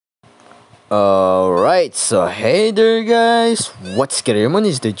Alright, so hey there guys, what's good? Everyone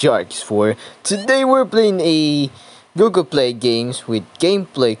is the Jarks for today we're playing a Google Play games with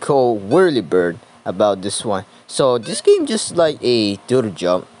gameplay called WhirlyBird about this one. So this game just like a doodle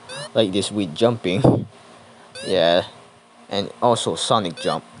jump, like this with jumping. Yeah, and also Sonic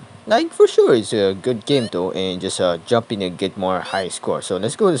Jump. Like for sure it's a good game though, and just jumping and get more high score. So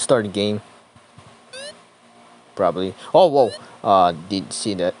let's go to start the game. Probably. Oh whoa, did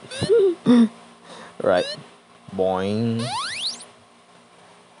see that. Right. Boing.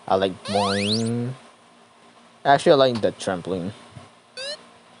 I like boing. Actually, I like the trampoline.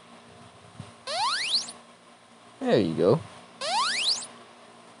 There you go.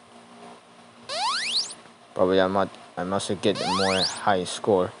 Probably I must get a more high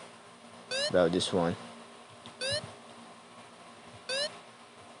score about this one.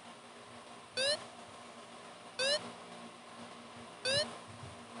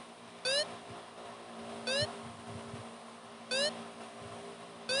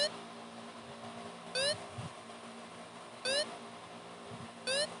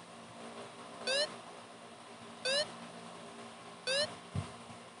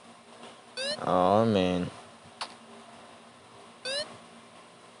 Oh man.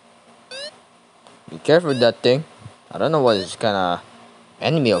 Be careful with that thing. I don't know what is kinda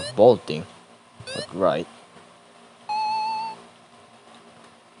enemy of bolting. But right.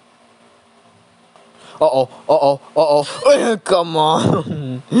 Uh-oh. Come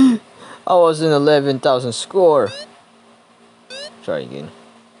on. I was in 11,000 score. Try again.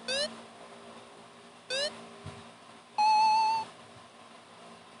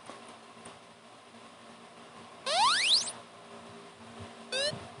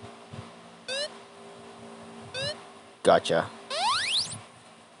 Gotcha.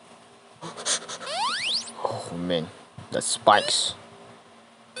 Oh man. That's spikes.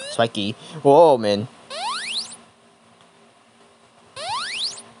 Spiky. Whoa man.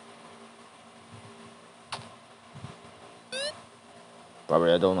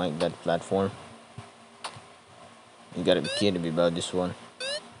 Probably I don't like that platform. You gotta be kidding me about this one.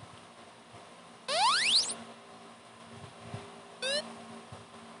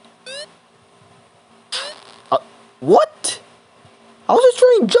 What? I was just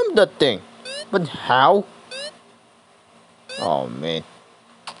trying to jump that thing. But how? Oh man.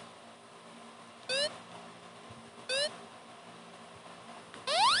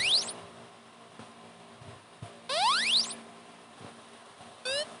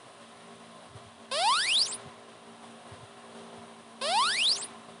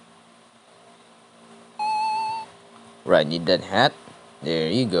 Right, need that hat. There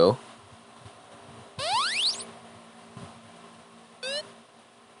you go.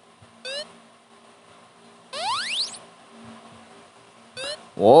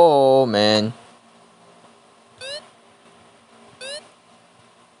 Whoa, man.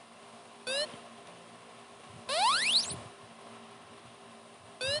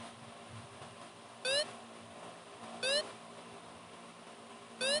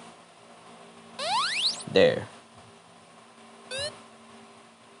 There.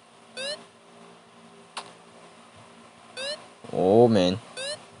 Oh, man.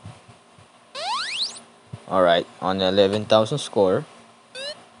 Alright, on the 11,000 score.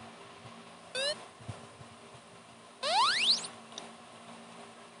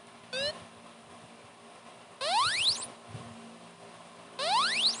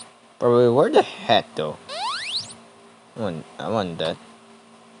 Probably where the hat though? I want that.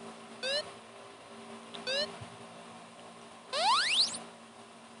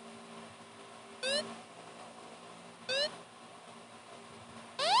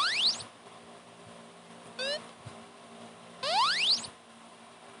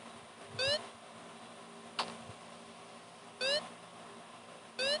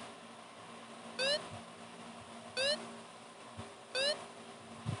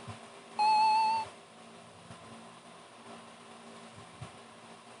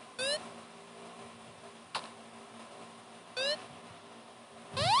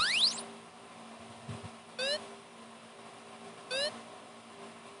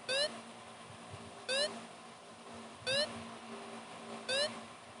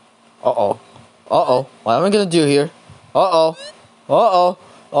 Uh-oh. Uh-oh. What am I gonna do here? Uh-oh. Uh-oh.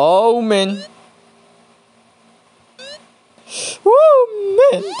 Oh, man. Woo,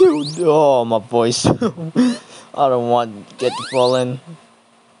 man, dude. Oh, my voice. I don't want to get fallen.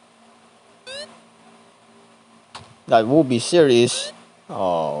 That will be serious.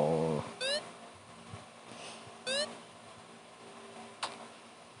 Oh.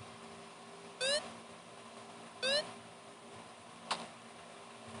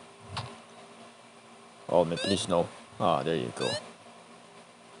 Oh, man, please no. Ah, there you go.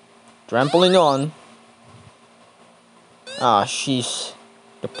 Trampling on. Ah, she's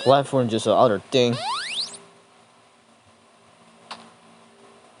the platform just the other thing.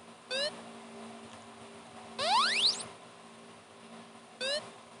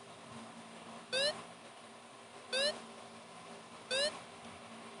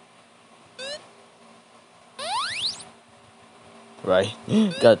 Right,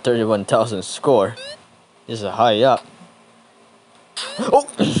 got 31,000 score. This is a high up. Oh,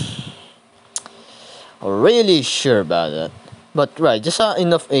 really sure about that. But right, just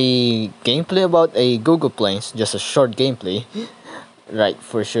enough a gameplay about a Google Planes, just a short gameplay. Right,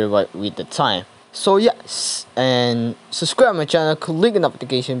 for sure, with the time. So yes, and subscribe my channel, click the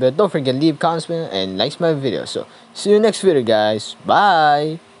notification bell. Don't forget leave comments and likes my video. So see you next video, guys.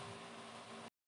 Bye.